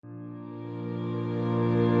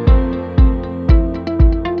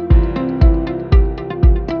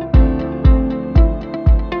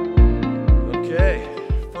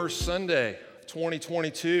first Sunday of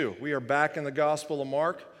 2022. We are back in the Gospel of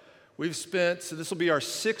Mark. This will be our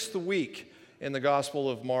 6th week in the Gospel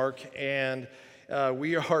of Mark, and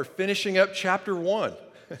we are finishing up chapter 1.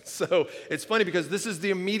 So it's funny because this is the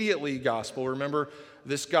immediately gospel. Remember,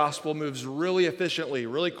 this gospel moves really efficiently,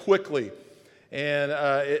 really quickly. And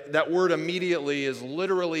that word immediately is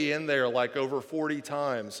literally in there like over 40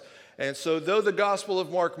 times. And so though the Gospel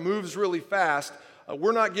of Mark moves really fast,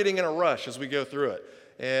 we're not getting in a rush as we go through it.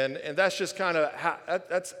 And that's just kind of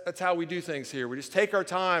that's how we do things here. We just take our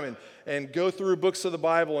time and go through books of the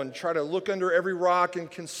Bible and try to look under every rock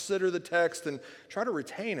and consider the text and try to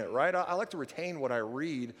retain it, right? I like to retain what I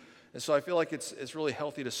read. And so I feel like it's really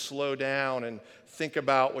healthy to slow down and think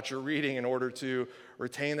about what you're reading in order to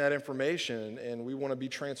retain that information, and we want to be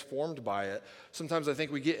transformed by it. Sometimes I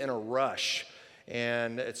think we get in a rush,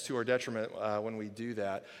 and it's to our detriment when we do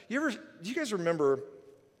that. Do you guys remember,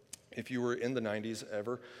 if you were in the 90s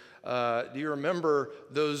ever, do you remember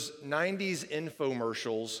those 90s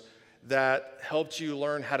infomercials that helped you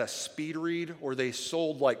learn how to speed read, or they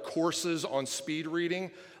sold like courses on speed reading?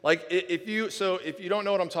 Like if you don't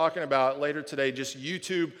know what I'm talking about, later today, just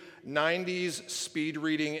YouTube 90s speed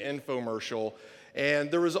reading infomercial. And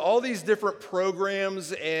there was all these different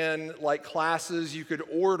programs and like classes you could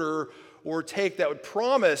order or take that would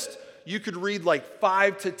promise you could read like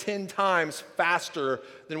 5 to 10 times faster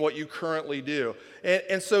than what you currently do.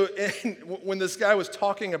 And so when this guy was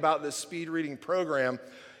talking about this speed reading program,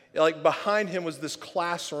 like behind him was this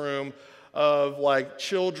classroom of like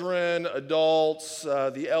children, adults,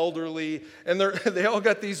 the elderly, and they all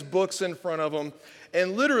got these books in front of them.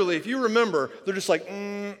 And literally, if you remember, they're just like,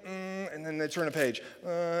 and then they turn a page,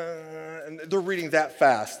 and they're reading that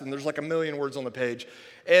fast, and there's like a million words on the page.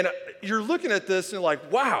 And you're looking at this and you're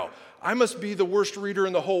like, wow, I must be the worst reader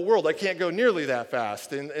in the whole world. I can't go nearly that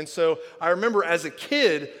fast. And so I remember as a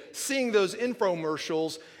kid seeing those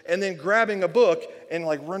infomercials and then grabbing a book and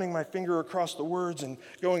like running my finger across the words and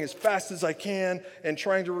going as fast as I can and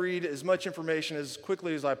trying to read as much information as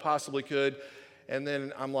quickly as I possibly could. And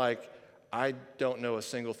then I'm like, I don't know a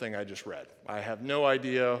single thing I just read. I have no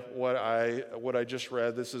idea what I just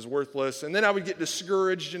read. This is worthless. And then I would get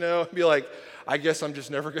discouraged, and be like, I guess I'm just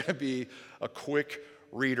never going to be a quick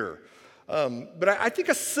reader. But I think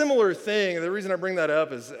a similar thing, the reason I bring that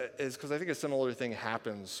up is because I think a similar thing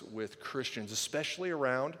happens with Christians, especially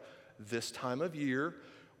around this time of year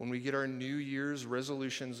when we get our New Year's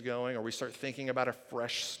resolutions going, or we start thinking about a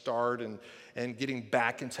fresh start and getting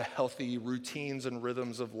back into healthy routines and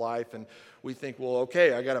rhythms of life. And we think, well,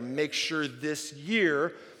 okay, I got to make sure this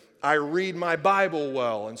year I read my Bible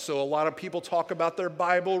well. And so a lot of people talk about their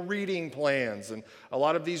Bible reading plans. And a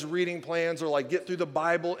lot of these reading plans are like, get through the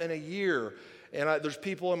Bible in a year. And there's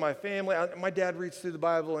people in my family, my dad reads through the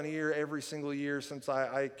Bible in a year every single year since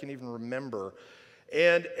I can even remember.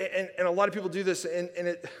 And a lot of people do this,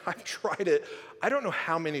 and I've tried it. I don't know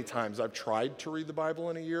how many times I've tried to read the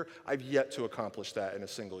Bible in a year. I've yet to accomplish that in a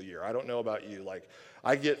single year. I don't know about you. Like,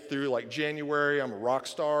 I get through like January, I'm a rock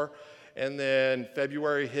star, and then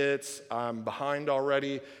February hits, I'm behind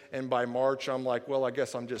already, and by March, I'm like, well, I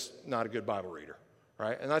guess I'm just not a good Bible reader,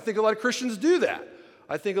 right? And I think a lot of Christians do that.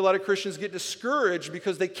 I think a lot of Christians get discouraged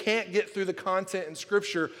because they can't get through the content in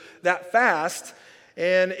Scripture that fast.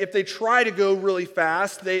 And if they try to go really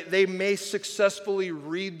fast, they may successfully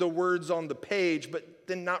read the words on the page, but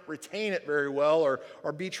then not retain it very well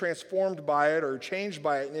or be transformed by it or changed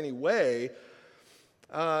by it in any way.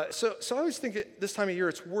 So I always think at this time of year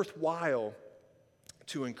it's worthwhile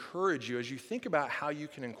to encourage you as you think about how you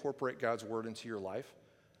can incorporate God's Word into your life.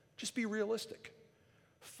 Just be realistic.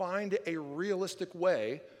 Find a realistic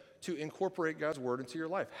way to incorporate God's Word into your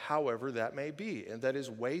life, however that may be. And that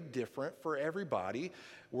is way different for everybody.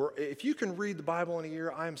 If you can read the Bible in a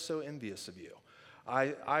year, I am so envious of you.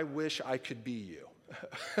 I wish I could be you.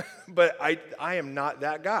 But I am not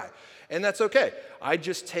that guy. And that's okay. I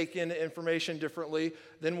just take in information differently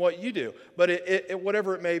than what you do. But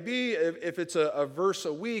whatever it may be, if it's a verse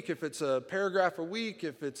a week, if it's a paragraph a week,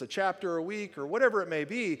 if it's a chapter a week, or whatever it may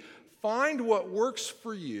be, find what works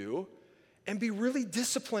for you and be really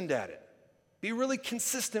disciplined at it. Be really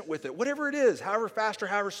consistent with it. Whatever it is, however fast or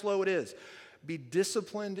however slow it is, be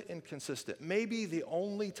disciplined and consistent. Maybe the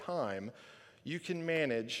only time you can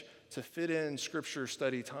manage to fit in Scripture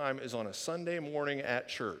study time is on a Sunday morning at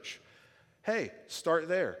church. Hey, start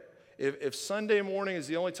there. If Sunday morning is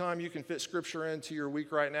the only time you can fit Scripture into your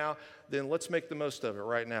week right now, then let's make the most of it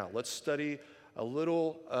right now. Let's study a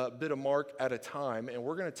little bit of Mark at a time, and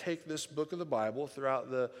we're going to take this book of the Bible throughout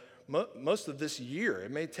most of this year.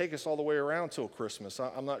 It may take us all the way around till Christmas.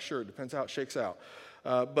 I'm not sure. It depends how it shakes out.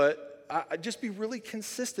 But just be really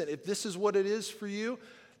consistent. If this is what it is for you,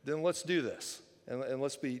 then let's do this. And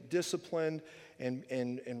let's be disciplined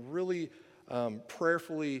and really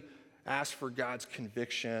prayerfully ask for God's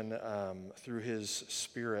conviction through His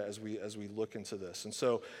Spirit as we look into this. And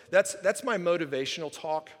so that's my motivational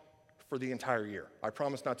talk for the entire year. I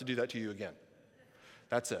promise not to do that to you again.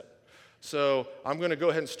 That's it. So I'm going to go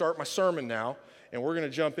ahead and start my sermon now, and we're going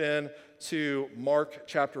to jump in to Mark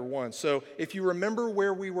chapter 1. So if you remember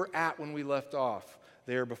where we were at when we left off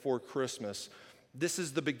there before Christmas, this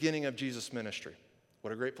is the beginning of Jesus' ministry.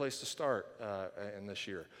 What a great place to start in this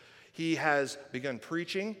year. He has begun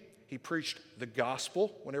preaching. He preached the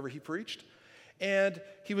gospel whenever he preached. And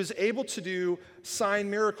he was able to do sign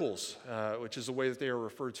miracles, which is the way that they are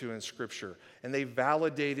referred to in Scripture. And they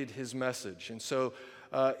validated his message. And so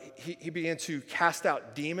he began to cast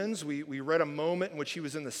out demons. We read a moment in which he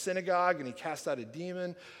was in the synagogue and he cast out a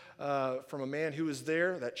demon from a man who was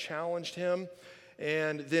there that challenged him.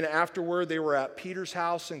 And then afterward, they were at Peter's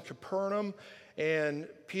house in Capernaum, and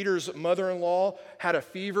Peter's mother-in-law had a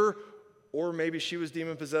fever, or maybe she was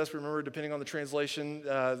demon-possessed, remember, depending on the translation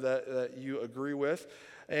that you agree with.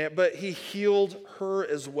 But he healed her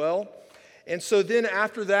as well. And so then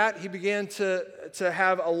after that, he began to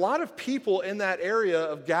have a lot of people in that area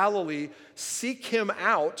of Galilee seek him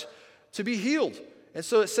out to be healed. And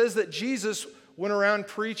so it says that Jesus went around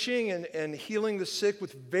preaching and healing the sick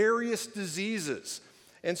with various diseases.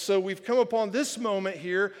 And so we've come upon this moment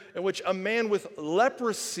here in which a man with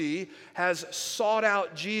leprosy has sought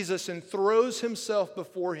out Jesus and throws himself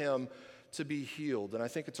before him to be healed. And I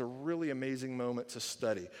think it's a really amazing moment to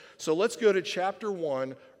study. So let's go to chapter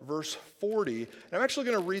 1, verse 40. And I'm actually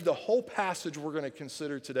going to read the whole passage we're going to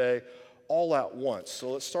consider today all at once.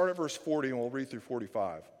 So let's start at verse 40 and we'll read through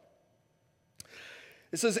 45.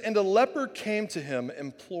 It says, "And a leper came to him,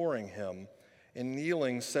 imploring him, and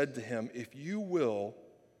kneeling said to him, 'If you will,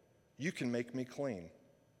 you can make me clean.'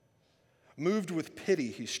 Moved with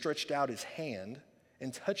pity, he stretched out his hand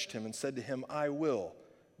and touched him and said to him, 'I will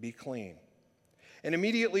be clean.' And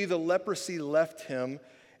immediately the leprosy left him,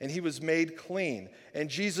 and he was made clean. And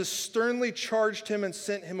Jesus sternly charged him and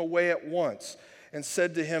sent him away at once, and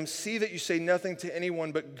said to him, 'See that you say nothing to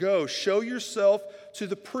anyone, but go, show yourself to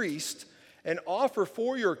the priest, and offer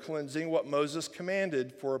for your cleansing what Moses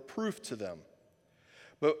commanded for a proof to them.'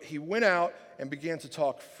 But he went out and began to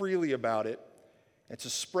talk freely about it and to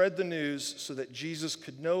spread the news so that Jesus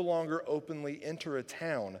could no longer openly enter a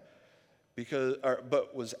town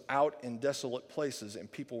but was out in desolate places,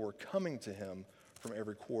 and people were coming to him from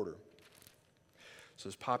every quarter." So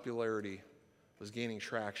his popularity was gaining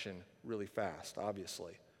traction really fast,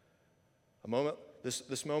 obviously.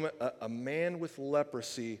 This moment, a man with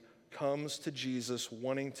leprosy comes to Jesus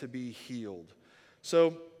wanting to be healed.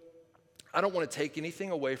 So I don't want to take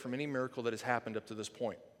anything away from any miracle that has happened up to this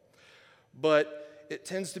point. But it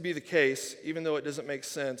tends to be the case, even though it doesn't make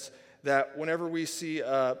sense, that whenever we see,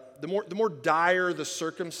 the more dire the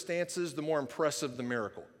circumstances, the more impressive the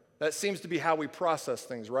miracle. That seems to be how we process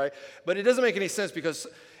things, right? But it doesn't make any sense because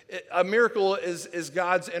a miracle is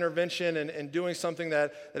God's intervention and doing something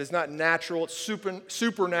that is not natural. It's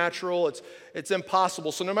supernatural. It's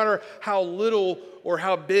impossible. So no matter how little or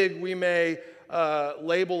how big we may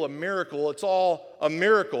label a miracle, it's all a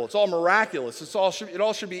miracle. It's all miraculous. It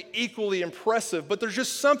all should be equally impressive. But there's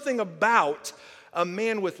just something about a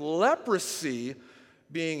man with leprosy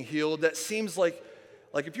being healed that seems like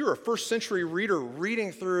if you're a first century reader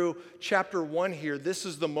reading through chapter 1 here, this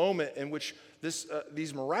is the moment in which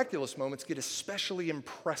these miraculous moments get especially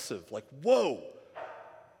impressive. Like, whoa,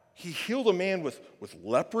 he healed a man with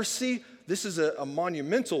leprosy? This is a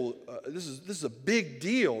monumental, this is a big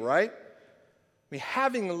deal, right? I mean,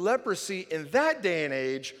 having leprosy in that day and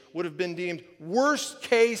age would have been deemed worst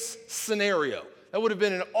case scenario. That would have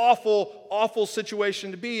been an awful, awful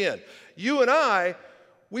situation to be in. You and I,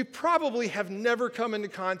 we probably have never come into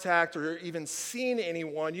contact or even seen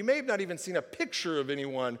anyone. You may have not even seen a picture of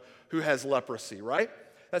anyone who has leprosy, right?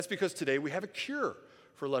 That's because today we have a cure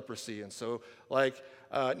for leprosy. And so,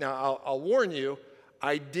 now I'll warn you,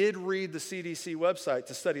 I did read the CDC website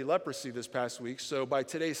to study leprosy this past week. So by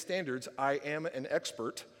today's standards, I am an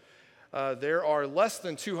expert. There are less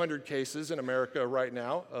than 200 cases in America right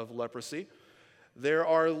now of leprosy. There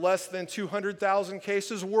are less than 200,000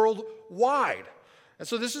 cases worldwide. And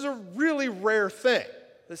so this is a really rare thing.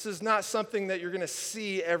 This is not something that you're going to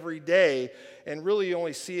see every day, and really you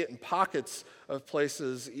only see it in pockets of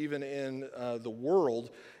places, even in the world.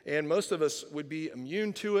 And most of us would be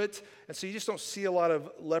immune to it, and so you just don't see a lot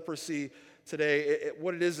of leprosy today.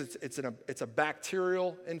 What it is, it's a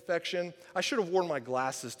bacterial infection. I should have worn my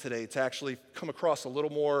glasses today to actually come across a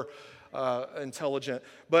little more intelligent.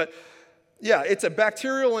 But yeah, it's a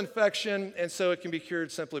bacterial infection, and so it can be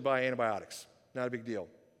cured simply by antibiotics. Not a big deal.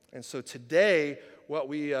 And so today, what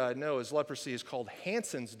we know as leprosy is called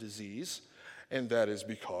Hansen's disease, and that is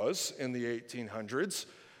because in the 1800s,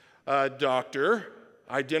 a doctor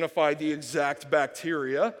identified the exact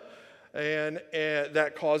bacteria and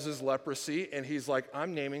that causes leprosy, and he's like,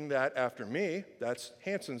 I'm naming that after me. That's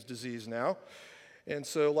Hansen's disease now. And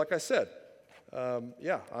so, like I said, I'm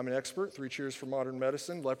an expert. 3 cheers for modern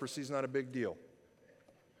medicine. Leprosy is not a big deal.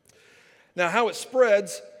 Now, how it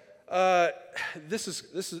spreads, this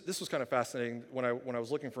was kind of fascinating when I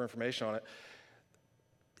was looking for information on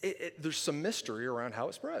it. There's some mystery around how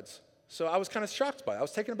it spreads. So I was kind of shocked by it. I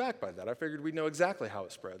was taken aback by that. I figured we'd know exactly how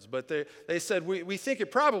it spreads. But they said, we think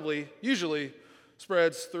it usually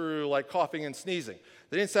spreads through like coughing and sneezing.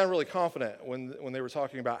 They didn't sound really confident when they were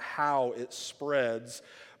talking about how it spreads,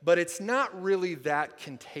 but it's not really that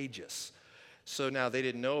contagious. So now they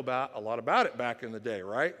didn't know a lot about it back in the day,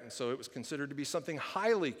 right? And so it was considered to be something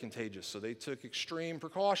highly contagious. So they took extreme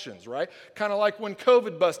precautions, right? Kind of like when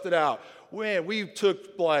COVID busted out. When we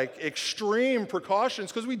took like extreme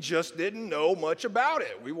precautions because we just didn't know much about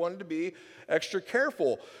it. We wanted to be extra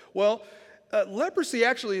careful. Well, leprosy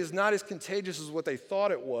actually is not as contagious as what they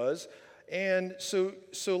thought it was. And so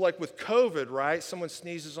like with COVID, right? Someone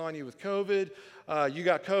sneezes on you with COVID, you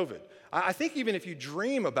got COVID. I think even if you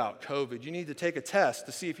dream about COVID, you need to take a test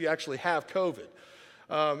to see if you actually have COVID.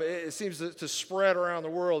 It seems to spread around the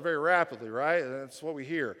world very rapidly, right? That's what we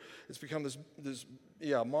hear. It's become this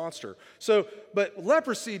monster. So, but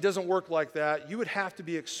leprosy doesn't work like that. You would have to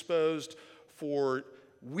be exposed for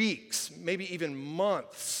weeks, maybe even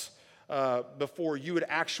months, before you would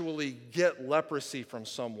actually get leprosy from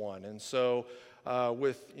someone. And so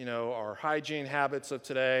with our hygiene habits of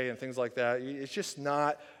today and things like that, it's just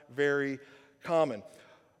not very common.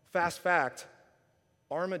 Fast fact,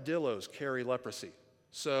 armadillos carry leprosy.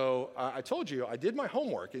 So I told you, I did my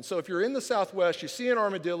homework. And so if you're in the Southwest, you see an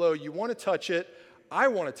armadillo, you want to touch it, I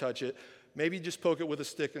want to touch it, maybe just poke it with a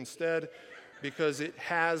stick instead, because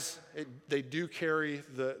they do carry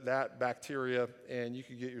that bacteria, and you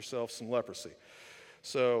could get yourself some leprosy.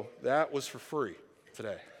 So that was for free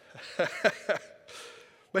today.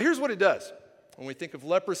 But here's what it does. When we think of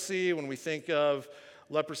leprosy, when we think of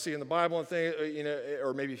leprosy in the Bible and things,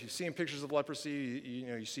 or maybe if you've seen pictures of leprosy,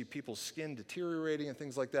 you see people's skin deteriorating and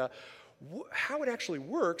things like that. How it actually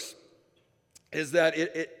works is that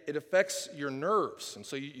it affects your nerves, and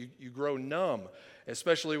so you grow numb,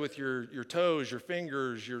 especially with your toes, your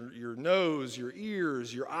fingers, your nose, your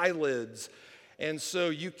ears, your eyelids, and so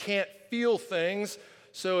you can't feel things.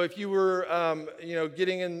 So if you were,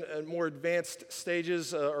 getting in more advanced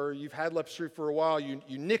stages, or you've had leprosy for a while, you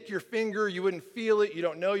nick your finger, you wouldn't feel it, you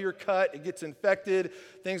don't know you're cut, it gets infected,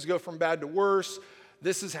 things go from bad to worse.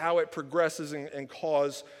 This is how it progresses and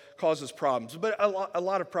causes problems. But a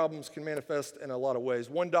lot of problems can manifest in a lot of ways.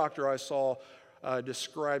 One doctor I saw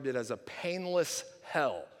described it as a painless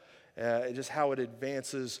hell, just how it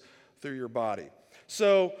advances through your body.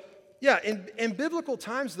 So, yeah, in biblical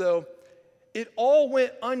times, though, it all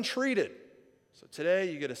went untreated. So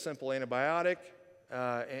today you get a simple antibiotic,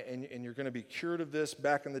 and you're going to be cured of this.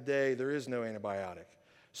 Back in the day, there is no antibiotic.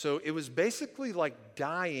 So it was basically like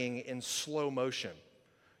dying in slow motion.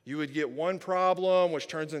 You would get one problem, which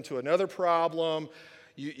turns into another problem.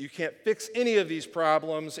 You can't fix any of these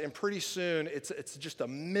problems, and pretty soon it's just a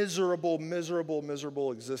miserable, miserable,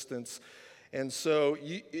 miserable existence. And so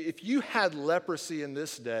if you had leprosy in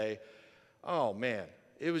this day, oh man,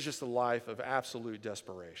 it was just a life of absolute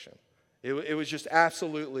desperation. It was just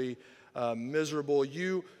absolutely miserable.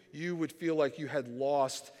 You would feel like you had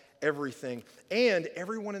lost everything, and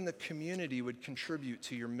everyone in the community would contribute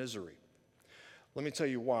to your misery. Let me tell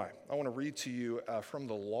you why. I want to read to you from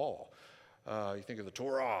the law. You think of the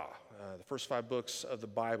Torah, the first 5 books of the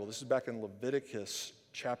Bible. This is back in Leviticus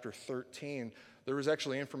chapter 13. There was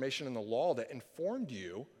actually information in the law that informed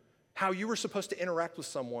you how you were supposed to interact with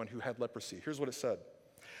someone who had leprosy. Here's what it said.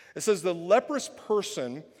 It says, the leprous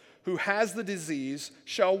person who has the disease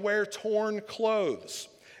shall wear torn clothes,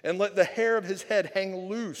 and let the hair of his head hang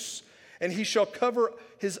loose, and he shall cover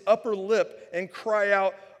his upper lip and cry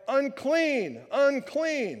out, unclean,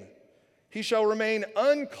 unclean. He shall remain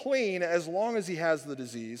unclean as long as he has the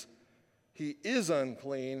disease. He is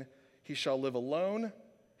unclean. He shall live alone.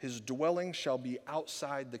 His dwelling shall be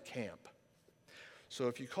outside the camp. So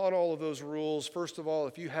if you caught all of those rules, first of all,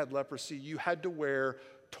 if you had leprosy, you had to wear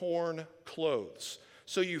torn clothes.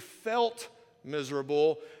 So you felt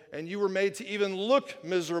miserable, and you were made to even look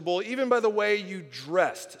miserable, even by the way you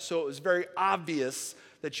dressed. So it was very obvious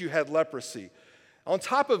that you had leprosy. On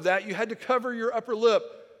top of that, you had to cover your upper lip.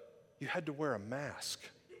 You had to wear a mask.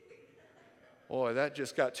 Boy, that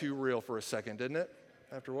just got too real for a second, didn't it?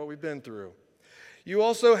 After what we've been through. You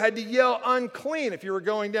also had to yell unclean. If you were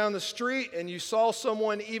going down the street and you saw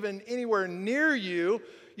someone even anywhere near you,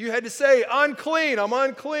 you had to say, unclean, I'm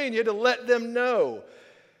unclean. You had to let them know.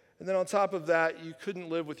 And then on top of that, you couldn't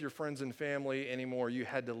live with your friends and family anymore. You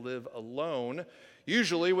had to live alone,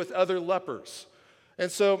 usually with other lepers.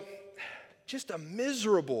 And so, just a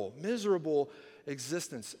miserable, miserable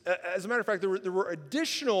existence. As a matter of fact, there were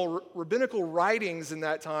additional rabbinical writings in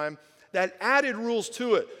that time that added rules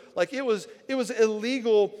to it. Like it was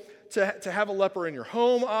illegal to have a leper in your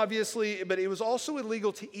home, obviously, but it was also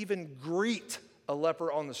illegal to even greet a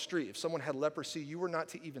leper on the street. If someone had leprosy, you were not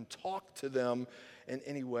to even talk to them in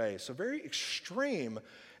any way. So very extreme.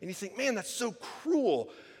 And you think, man, that's so cruel.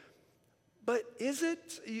 But is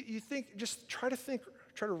it? You think, just try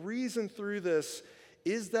to reason through this.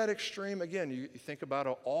 Is that extreme? Again, you think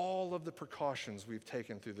about all of the precautions we've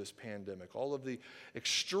taken through this pandemic, all of the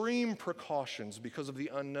extreme precautions because of the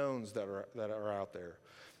unknowns that are out there.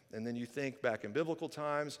 And then you think back in biblical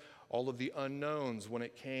times, all of the unknowns when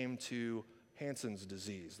it came to Hansen's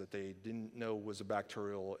disease that they didn't know was a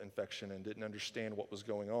bacterial infection and didn't understand what was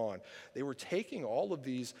going on. They were taking all of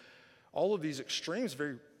these extremes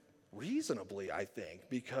very reasonably, I think,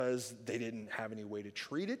 because they didn't have any way to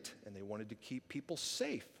treat it and they wanted to keep people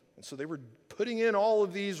safe. And so they were putting in all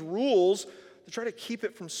of these rules to try to keep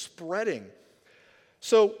it from spreading.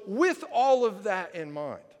 So with all of that in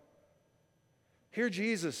mind, here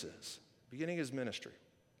Jesus is, beginning his ministry.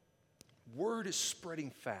 Word is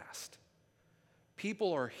spreading fast.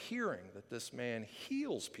 People are hearing that this man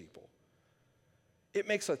heals people. It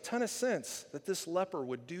makes a ton of sense that this leper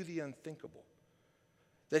would do the unthinkable.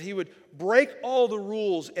 That he would break all the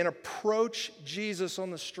rules and approach Jesus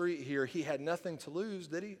on the street here. He had nothing to lose,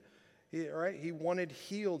 did he? He wanted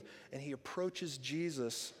healed, and he approaches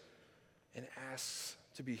Jesus and asks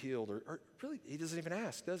to be healed. Or really, he doesn't even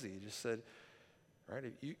ask, does he? He just said, right,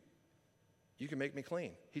 you can make me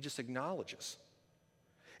clean. He just acknowledges.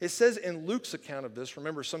 It says in Luke's account of this,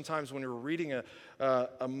 remember sometimes when you're reading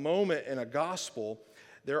a moment in a gospel,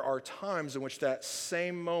 there are times in which that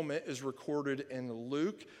same moment is recorded in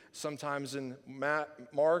Luke, sometimes in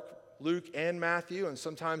Mark, Luke, and Matthew, and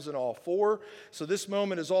sometimes in all four. So this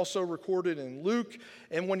moment is also recorded in Luke.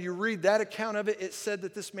 And when you read that account of it, it said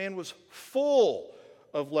that this man was full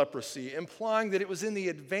of leprosy, implying that it was in the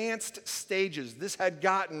advanced stages. This had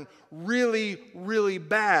gotten really, really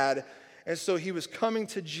bad. And so he was coming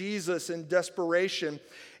to Jesus in desperation.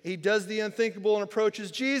 He does the unthinkable and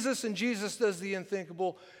approaches Jesus, and Jesus does the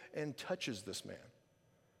unthinkable and touches this man.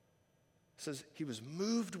 It says he was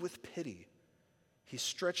moved with pity. He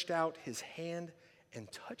stretched out his hand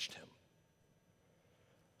and touched him.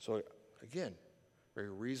 So again, very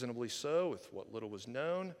reasonably so, with what little was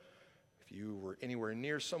known. If you were anywhere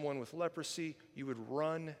near someone with leprosy, you would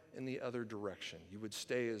run in the other direction. You would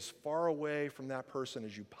stay as far away from that person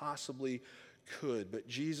as you possibly could. But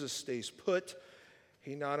Jesus stays put.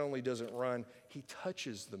 He not only doesn't run, he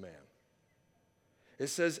touches the man. It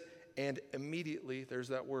says, and immediately, there's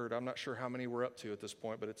that word. I'm not sure how many we're up to at this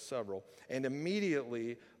point, but it's several. And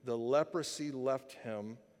immediately the leprosy left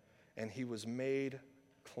him, and he was made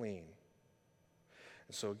clean.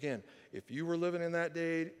 And so again, if you were living in that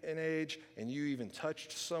day and age, and you even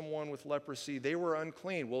touched someone with leprosy, they were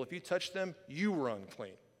unclean. Well, if you touched them, you were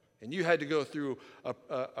unclean. And you had to go through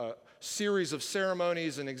a series of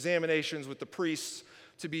ceremonies and examinations with the priests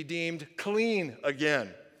to be deemed clean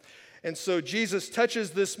again. And so Jesus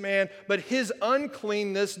touches this man, but his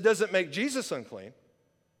uncleanness doesn't make Jesus unclean.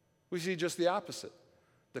 We see just the opposite.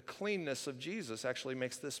 The cleanness of Jesus actually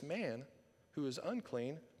makes this man who is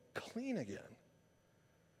unclean clean again.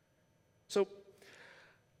 So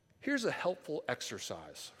here's a helpful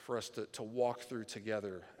exercise for us to walk through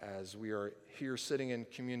together as we are here sitting in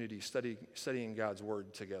community studying God's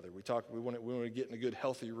Word together. We want to get in a good,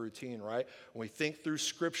 healthy routine, right? When we think through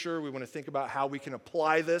Scripture, we want to think about how we can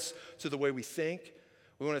apply this to the way we think.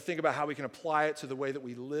 We want to think about how we can apply it to the way that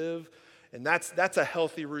we live. And that's a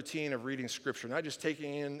healthy routine of reading Scripture, not just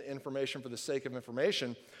taking in information for the sake of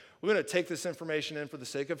information. We're going to take this information in for the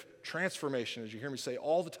sake of transformation, as you hear me say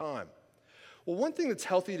all the time. Well, one thing that's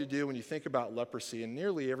healthy to do when you think about leprosy, and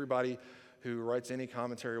nearly everybody who writes any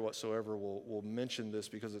commentary whatsoever will mention this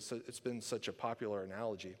because it's been such a popular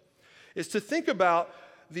analogy, is to think about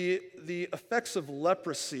the effects of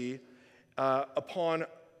leprosy upon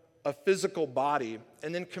a physical body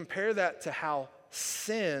and then compare that to how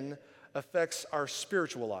sin affects our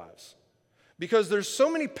spiritual lives. because there's so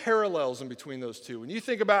many parallels in between those two. When you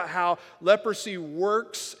think about how leprosy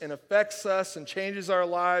works and affects us and changes our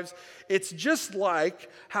lives, it's just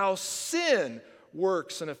like how sin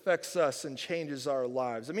works and affects us and changes our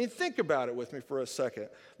lives. I mean, think about it with me for a second.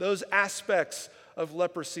 Those aspects of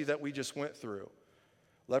leprosy that we just went through.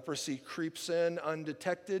 Leprosy creeps in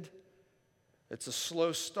undetected. It's a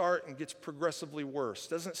slow start and gets progressively worse.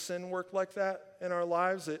 Doesn't sin work like that in our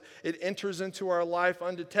lives? It enters into our life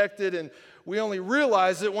undetected, and we only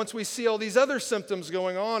realize it once we see all these other symptoms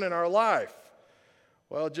going on in our life.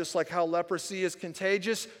 Well, just like how leprosy is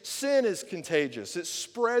contagious, sin is contagious. It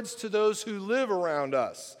spreads to those who live around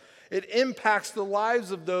us. It impacts the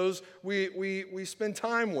lives of those we spend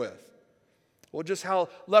time with. Well, just how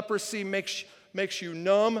leprosy makes you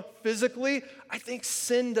numb physically, I think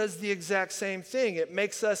sin does the exact same thing. It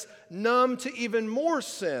makes us numb to even more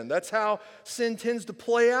sin. That's how sin tends to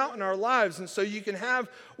play out in our lives. And so you can have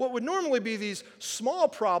what would normally be these small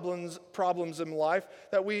problems in life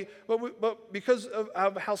but because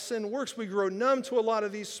of how sin works, we grow numb to a lot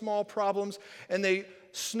of these small problems, and they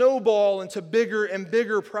snowball into bigger and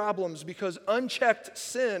bigger problems because unchecked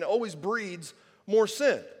sin always breeds more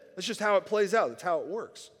sin. That's just how it plays out. That's how it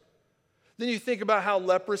works. Then you think about how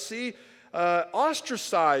leprosy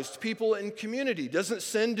ostracized people in community. Doesn't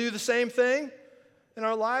sin do the same thing in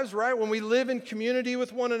our lives, right? When we live in community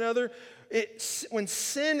with one another, when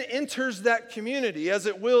sin enters that community, as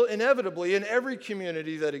it will inevitably in every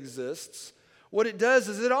community that exists, what it does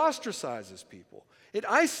is it ostracizes people. It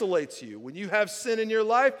isolates you. When you have sin in your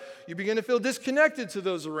life, you begin to feel disconnected to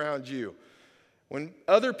those around you. When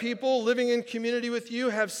other people living in community with you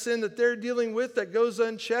have sin that they're dealing with that goes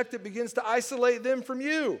unchecked, it begins to isolate them from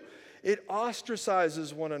you. It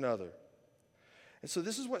ostracizes one another. And so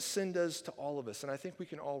this is what sin does to all of us, and I think we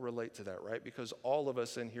can all relate to that, right? Because all of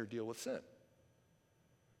us in here deal with sin.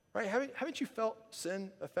 Right? Haven't you felt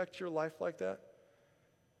sin affect your life like that?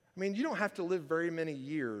 I mean, you don't have to live very many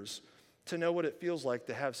years to know what it feels like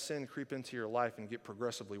to have sin creep into your life and get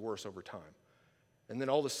progressively worse over time. And then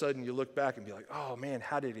all of a sudden you look back and be like, oh man,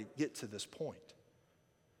 how did it get to this point?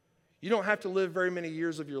 You don't have to live very many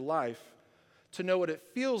years of your life to know what it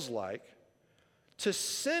feels like to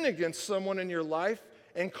sin against someone in your life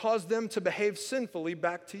and cause them to behave sinfully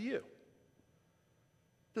back to you.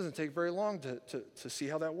 It doesn't take very long to see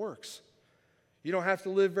how that works. You don't have to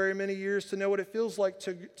live very many years to know what it feels like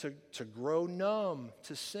to grow numb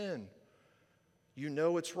to sin. You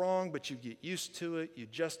know it's wrong, but you get used to it, you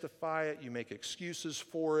justify it, you make excuses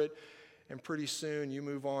for it, and pretty soon you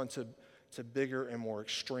move on to bigger and more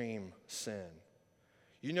extreme sin.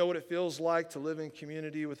 You know what it feels like to live in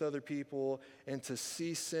community with other people and to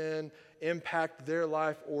see sin impact their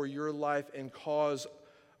life or your life and cause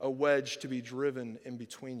a wedge to be driven in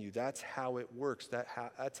between you. That's how it works.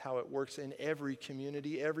 That's how it works in every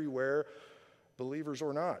community, everywhere, believers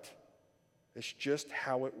or not. It's just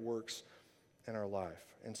how it works in our life.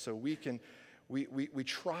 And so we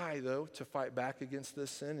try, though, to fight back against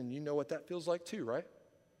this sin, and you know what that feels like too, right?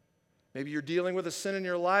 Maybe you're dealing with a sin in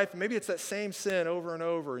your life, maybe it's that same sin over and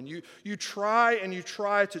over, and you try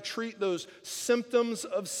to treat those symptoms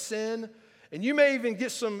of sin, and you may even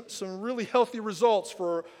get some really healthy results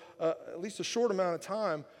for at least a short amount of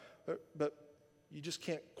time, but you just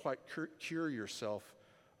can't quite cure yourself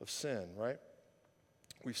of sin, right?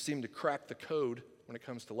 We've seemed to crack the code when it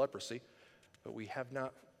comes to leprosy, but we have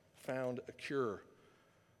not found a cure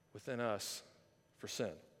within us for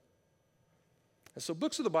sin. And so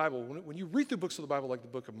books of the Bible, when you read through books of the Bible like the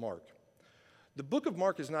book of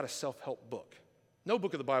Mark is not a self-help book. No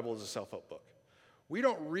book of the Bible is a self-help book. We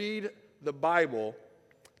don't read the Bible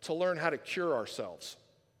to learn how to cure ourselves.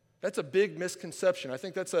 That's a big misconception. I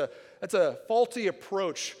think that's a faulty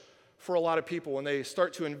approach for a lot of people when they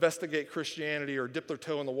start to investigate Christianity or dip their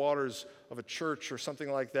toe in the waters of a church or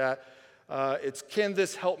something like that. It's, can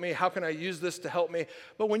this help me? How can I use this to help me?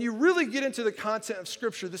 But when you really get into the content of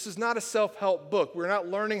Scripture, this is not a self-help book. We're not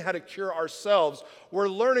learning how to cure ourselves. We're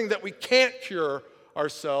learning that we can't cure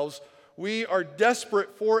ourselves. We are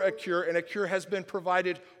desperate for a cure, and a cure has been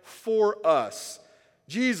provided for us.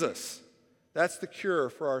 Jesus, that's the cure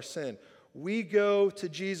for our sin. We go to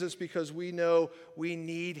Jesus because we know we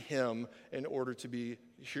need him in order to be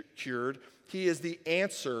cured. He is the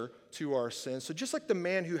answer to our sins. So just like the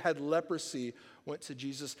man who had leprosy went to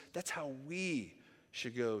Jesus, that's how we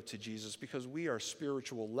should go to Jesus, because we are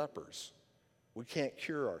spiritual lepers. We can't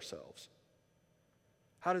cure ourselves.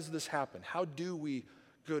 How does this happen? How do we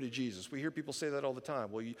go to Jesus? We hear people say that all the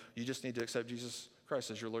time. Well, you just need to accept Jesus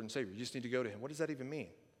Christ as your Lord and Savior. You just need to go to him. What does that even mean?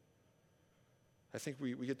 I think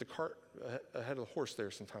we get the cart ahead of the horse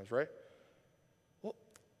there sometimes, right? Well,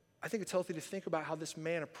 I think it's healthy to think about how this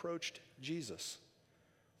man approached Jesus.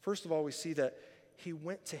 First of all, we see that he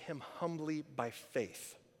went to him humbly by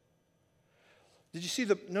faith. Did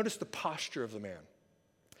you notice the posture of the man?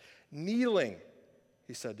 Kneeling,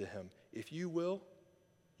 he said to him, "If you will,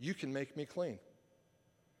 you can make me clean."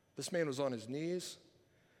 This man was on his knees.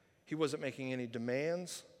 He wasn't making any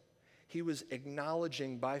demands. He was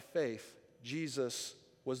acknowledging by faith Jesus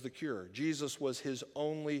was the cure. Jesus was his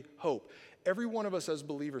only hope. Every one of us as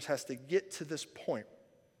believers has to get to this point.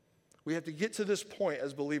 We have to get to this point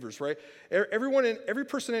as believers, right? Every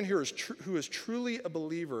person in here who is truly a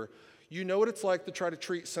believer, you know what it's like to try to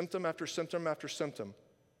treat symptom after symptom after symptom.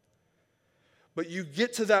 But you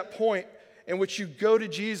get to that point in which you go to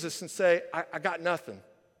Jesus and say, I got nothing.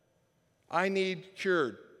 I need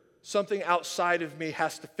cured. Something outside of me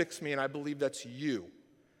has to fix me, and I believe that's you.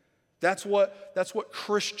 That's what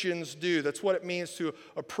Christians do. That's what it means to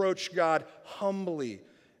approach God humbly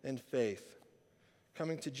in faith.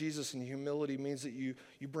 Coming to Jesus in humility means that you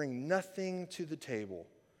bring nothing to the table.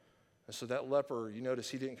 And so that leper, you notice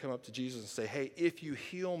he didn't come up to Jesus and say, "Hey, if you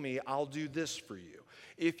heal me, I'll do this for you.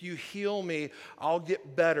 If you heal me, I'll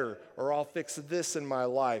get better, or I'll fix this in my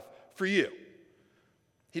life for you."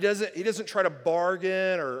 He doesn't try to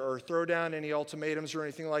bargain or throw down any ultimatums or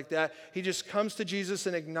anything like that. He just comes to Jesus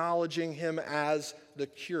and acknowledging him as the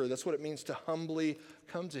cure. That's what it means to humbly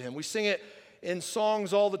come to him. We sing it in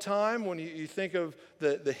songs all the time. When you think of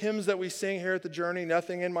the hymns that we sing here at the Journey,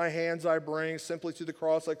 "Nothing in my hands I bring, simply to the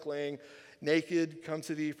cross I cling. Naked, come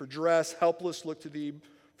to thee for dress. Helpless, look to thee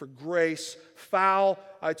for grace. Foul,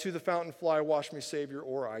 I to the fountain fly. Wash me, Savior,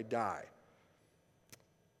 or I die."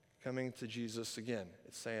 Coming to Jesus again,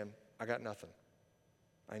 it's saying, I got nothing.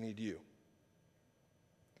 I need you.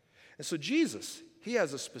 And so Jesus, he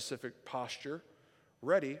has a specific posture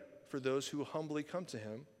ready for those who humbly come to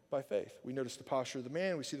him by faith. We notice the posture of the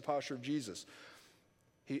man. We see the posture of Jesus.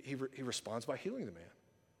 He responds by healing the man.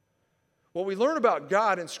 What we learn about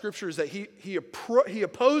God in Scripture is that he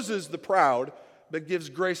opposes the proud, but gives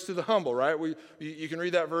grace to the humble, right? You can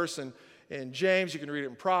read that verse in James, you can read it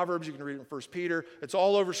in Proverbs, you can read it in 1 Peter. It's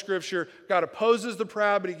all over Scripture. God opposes the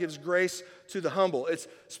proud, but he gives grace to the humble. It's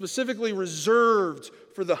specifically reserved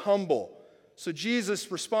for the humble. So Jesus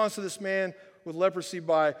responds to this man with leprosy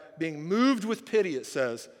by being moved with pity, it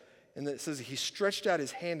says. And it says he stretched out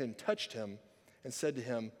his hand and touched him and said to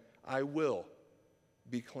him, "I will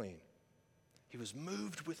be clean." He was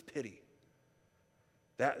moved with pity.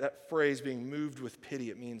 That phrase, being moved with pity,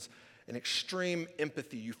 it means an extreme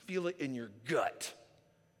empathy. You feel it in your gut.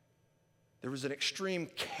 There was an extreme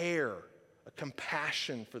care, a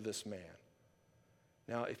compassion for this man.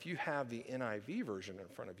 Now, if you have the NIV version in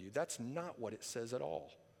front of you, that's not what it says at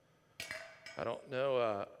all. I don't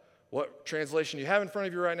know what translation you have in front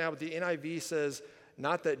of you right now, but the NIV says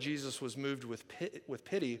not that Jesus was moved with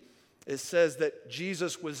pity. It says that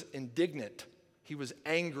Jesus was indignant. He was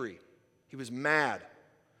angry. He was mad.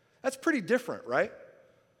 That's pretty different, right?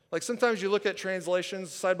 Like sometimes you look at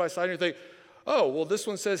translations side by side and you think, oh, well, this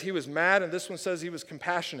one says he was mad and this one says he was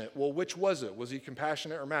compassionate. Well, which was it? Was he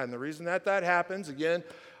compassionate or mad? And the reason that happens, again,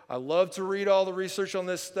 I love to read all the research on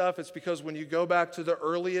this stuff. It's because when you go back to the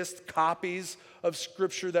earliest copies of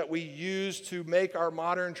Scripture that we use to make our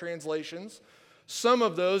modern translations, some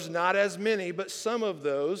of those, not as many, but some of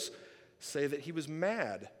those say that he was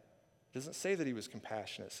mad. It doesn't say that he was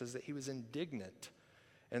compassionate. It says that he was indignant.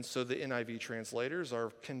 And so the NIV translators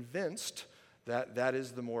are convinced that that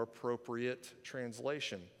is the more appropriate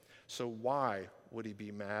translation. So why would he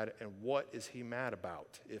be mad, and what is he mad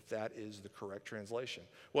about if that is the correct translation?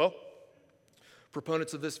 Well,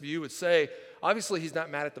 proponents of this view would say, obviously he's not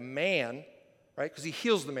mad at the man, right? Because he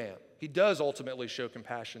heals the man. He does ultimately show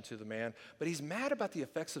compassion to the man, but he's mad about the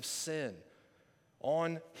effects of sin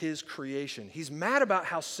on his creation. He's mad about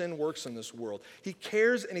how sin works in this world. He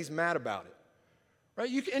cares and he's mad about it. Right?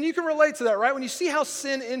 You can relate to that, right? When you see how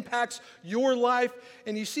sin impacts your life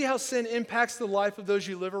and you see how sin impacts the life of those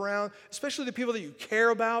you live around, especially the people that you care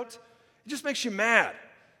about, it just makes you mad.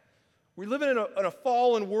 We live in a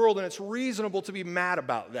fallen world, and it's reasonable to be mad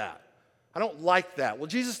about that. I don't like that. Well,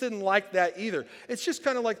 Jesus didn't like that either. It's just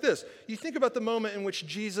kind of like this. You think about the moment in which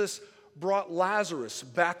Jesus brought Lazarus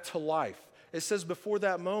back to life. It says before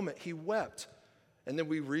that moment, he wept. And then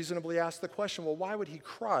we reasonably ask the question, well, why would he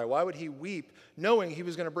cry? Why would he weep, knowing he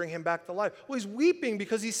was going to bring him back to life? Well, he's weeping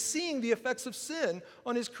because he's seeing the effects of sin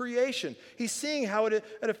on his creation. He's seeing how it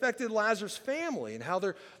affected Lazarus' family and how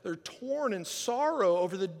they're torn in sorrow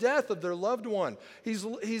over the death of their loved one.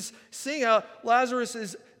 He's seeing how Lazarus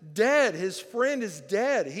is dead. His friend is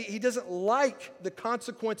dead. He doesn't like the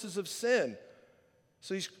consequences of sin.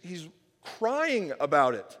 So he's crying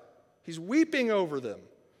about it. He's weeping over them.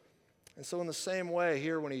 And so in the same way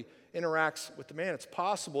here when he interacts with the man, it's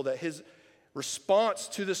possible that his response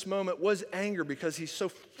to this moment was anger because he's so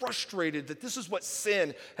frustrated that this is what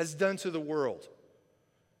sin has done to the world.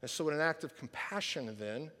 And so in an act of compassion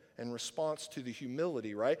then, in response to the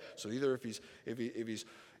humility, right? So either if he's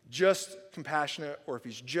just compassionate or if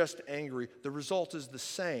he's just angry, the result is the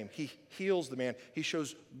same. He heals the man. He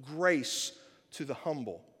shows grace to the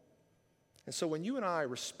humble. And so when you and I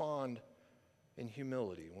respond in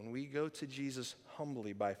humility, when we go to Jesus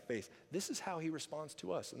humbly by faith, this is how he responds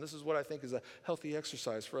to us. And this is what I think is a healthy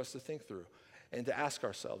exercise for us to think through and to ask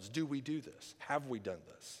ourselves, do we do this? Have we done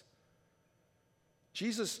this?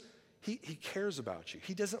 Jesus, he cares about you.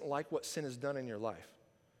 He doesn't like what sin has done in your life.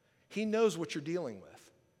 He knows what you're dealing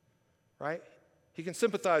with, right? He can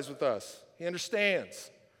sympathize with us. He understands.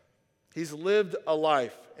 He's lived a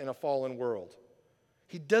life in a fallen world.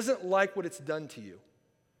 He doesn't like what it's done to you.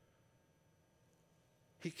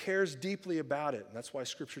 He cares deeply about it. And that's why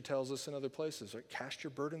Scripture tells us in other places, right? Cast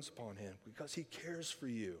your burdens upon him because he cares for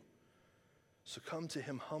you. So come to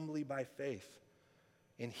him humbly by faith,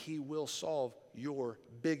 and he will solve your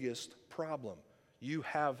biggest problem. You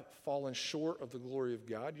have fallen short of the glory of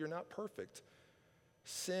God. You're not perfect.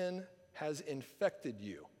 Sin has infected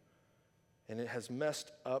you, and it has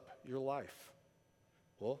messed up your life.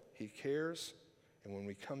 Well, he cares, and when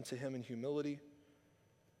we come to him in humility,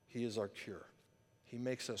 he is our cure. He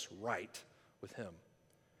makes us right with him.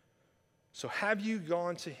 So have you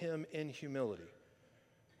gone to him in humility,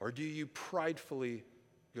 or do you pridefully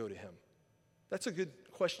go to him? That's a good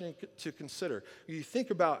question to consider. You think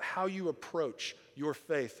about how you approach your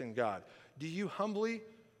faith in God. Do you humbly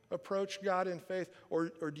approach God in faith, or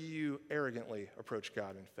do you arrogantly approach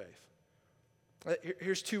God in faith?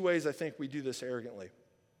 Here's two ways I think we do this arrogantly.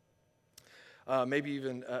 Maybe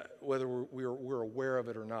even whether we're aware of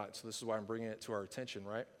it or not. So this is why I'm bringing it to our attention,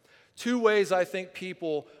 right? Two ways I think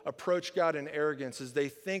people approach God in arrogance is they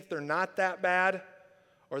think they're not that bad,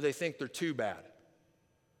 or they think they're too bad.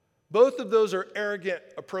 Both of those are arrogant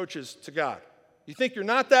approaches to God. You think you're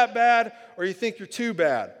not that bad, or you think you're too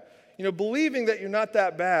bad. You know, believing that you're not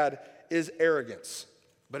that bad is arrogance.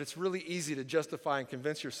 But it's really easy to justify and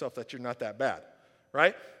convince yourself that you're not that bad,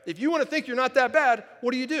 right? If you want to think you're not that bad,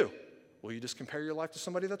 what do? Well, you just compare your life to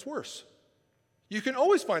somebody that's worse. You can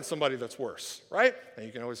always find somebody that's worse, right? And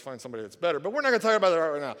you can always find somebody that's better, but we're not going to talk about that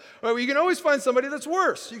right now. Well, you can always find somebody that's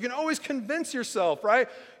worse. You can always convince yourself, right?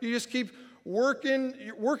 You just keep working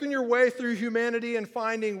your way through humanity and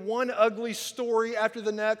finding one ugly story after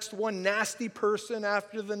the next, one nasty person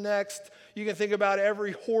after the next. You can think about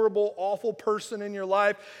every horrible, awful person in your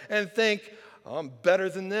life and think, I'm better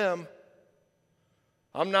than them.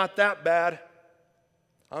 I'm not that bad.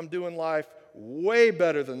 I'm doing life way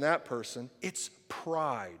better than that person. It's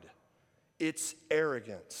pride. It's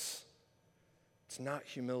arrogance. It's not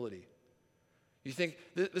humility. You think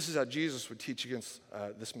this is how Jesus would teach against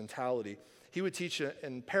this mentality. He would teach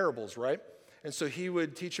in parables, right? And so he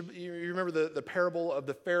would teach, you remember the parable of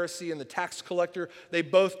the Pharisee and the tax collector? They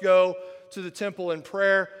both go to the temple in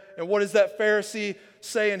prayer. And what does that Pharisee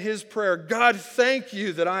say in his prayer? God, thank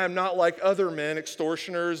you that I am not like other men,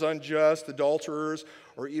 extortioners, unjust, adulterers,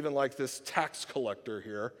 or even like this tax collector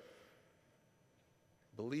here.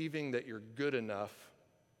 Believing that you're good enough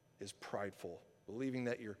is prideful. Believing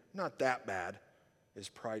that you're not that bad is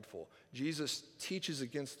prideful. Jesus teaches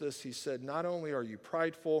against this. He said, not only are you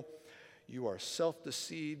prideful, you are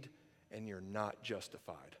self-deceived and you're not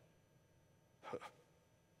justified.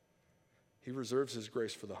 He reserves his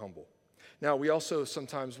grace for the humble. Now, we also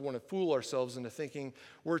sometimes want to fool ourselves into thinking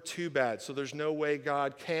we're too bad, so there's no way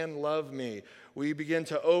God can love me. We begin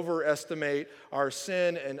to overestimate our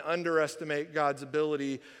sin and underestimate God's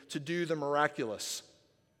ability to do the miraculous,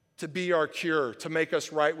 to be our cure, to make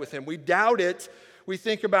us right with him. We doubt it. We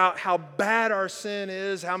think about how bad our sin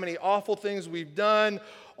is, how many awful things we've done,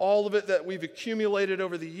 all of it that we've accumulated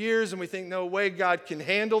over the years, and we think, no way God can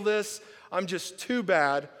handle this. I'm just too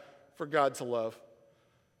bad for God to love.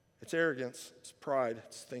 It's arrogance, it's pride,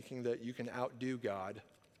 it's thinking that you can outdo God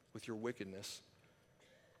with your wickedness.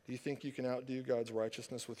 Do you think you can outdo God's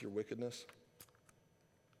righteousness with your wickedness?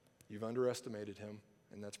 You've underestimated him,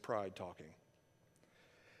 and that's pride talking.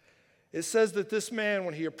 It says that this man,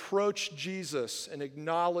 when he approached Jesus and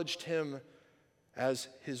acknowledged him as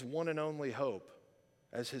his one and only hope,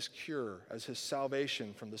 as his cure, as his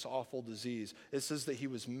salvation from this awful disease, it says that he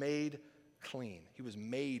was made clean. He was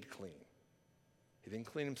made clean. He didn't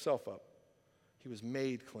clean himself up. He was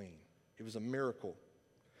made clean. It was a miracle.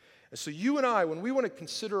 And so you and I, when we want to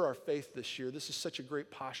consider our faith this year, this is such a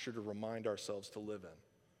great posture to remind ourselves to live in.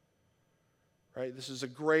 right? This is a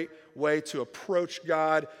great way to approach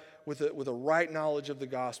God with a right knowledge of the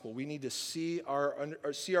gospel. We need to see our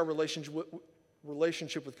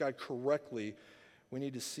relationship with God correctly. We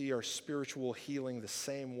need to see our spiritual healing the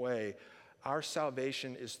same way. Our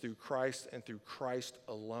salvation is through Christ and through Christ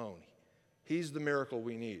alone. He's the miracle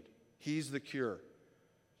we need. He's the cure.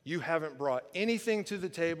 You haven't brought anything to the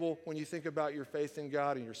table when you think about your faith in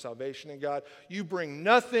God and your salvation in God. You bring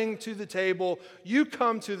nothing to the table. You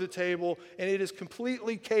come to the table, and it is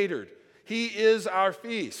completely catered. He is our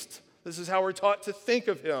feast. This is how we're taught to think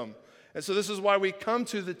of him. And so this is why we come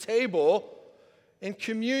to the table in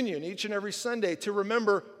communion each and every Sunday to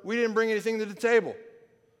remember we didn't bring anything to the table.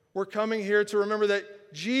 We're coming here to remember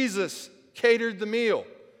that Jesus catered the meal.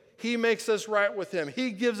 He makes us right with him.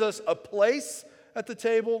 He gives us a place at the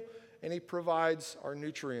table, and he provides our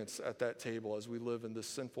nutrients at that table as we live in this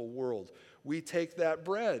sinful world. We take that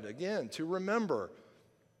bread, again, to remember,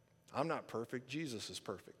 I'm not perfect, Jesus is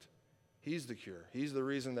perfect. He's the cure. He's the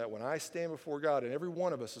reason that when I stand before God, and every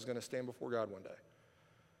one of us is going to stand before God one day,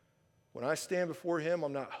 when I stand before him,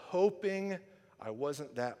 I'm not hoping I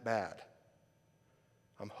wasn't that bad.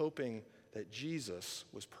 I'm hoping that Jesus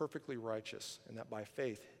was perfectly righteous and that by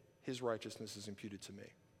faith, his righteousness is imputed to me.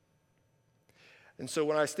 And so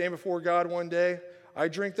when I stand before God one day, I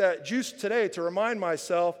drink that juice today to remind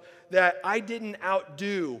myself that I didn't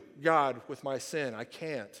outdo God with my sin. I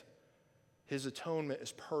can't. His atonement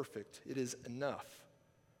is perfect. It is enough.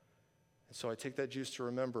 And so I take that juice to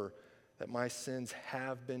remember that my sins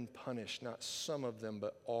have been punished, not some of them,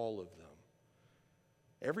 but all of them.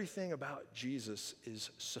 Everything about Jesus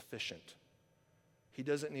is sufficient. He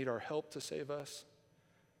doesn't need our help to save us.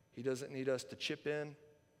 He doesn't need us to chip in.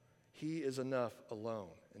 He is enough alone.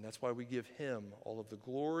 And that's why we give him all of the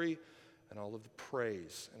glory and all of the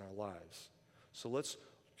praise in our lives. So let's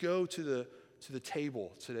go to the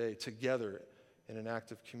table today together in an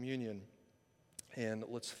act of communion, and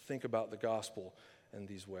let's think about the gospel in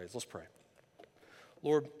these ways. Let's pray.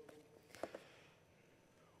 Lord,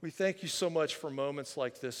 we thank you so much for moments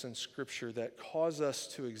like this in Scripture that cause us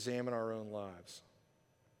to examine our own lives.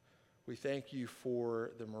 We thank you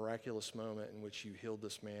for the miraculous moment in which you healed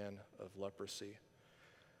this man of leprosy.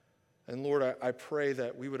 And Lord, I pray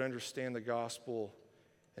that we would understand the gospel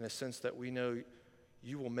in a sense that we know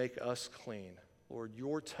you will make us clean. Lord,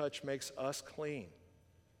 your touch makes us clean.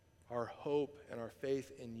 Our hope and our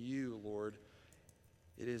faith in you, Lord,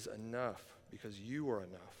 it is enough because you are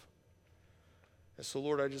enough. And so,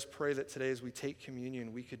 Lord, I just pray that today as we take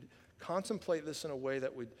communion, we could contemplate this in a way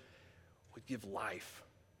that would give life.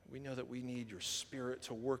 We know that we need your Spirit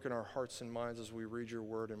to work in our hearts and minds as we read your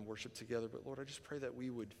word and worship together. But Lord, I just pray that we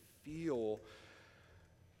would feel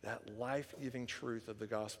that life-giving truth of the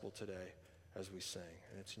gospel today as we sing.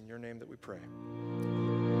 And it's in your name that we pray.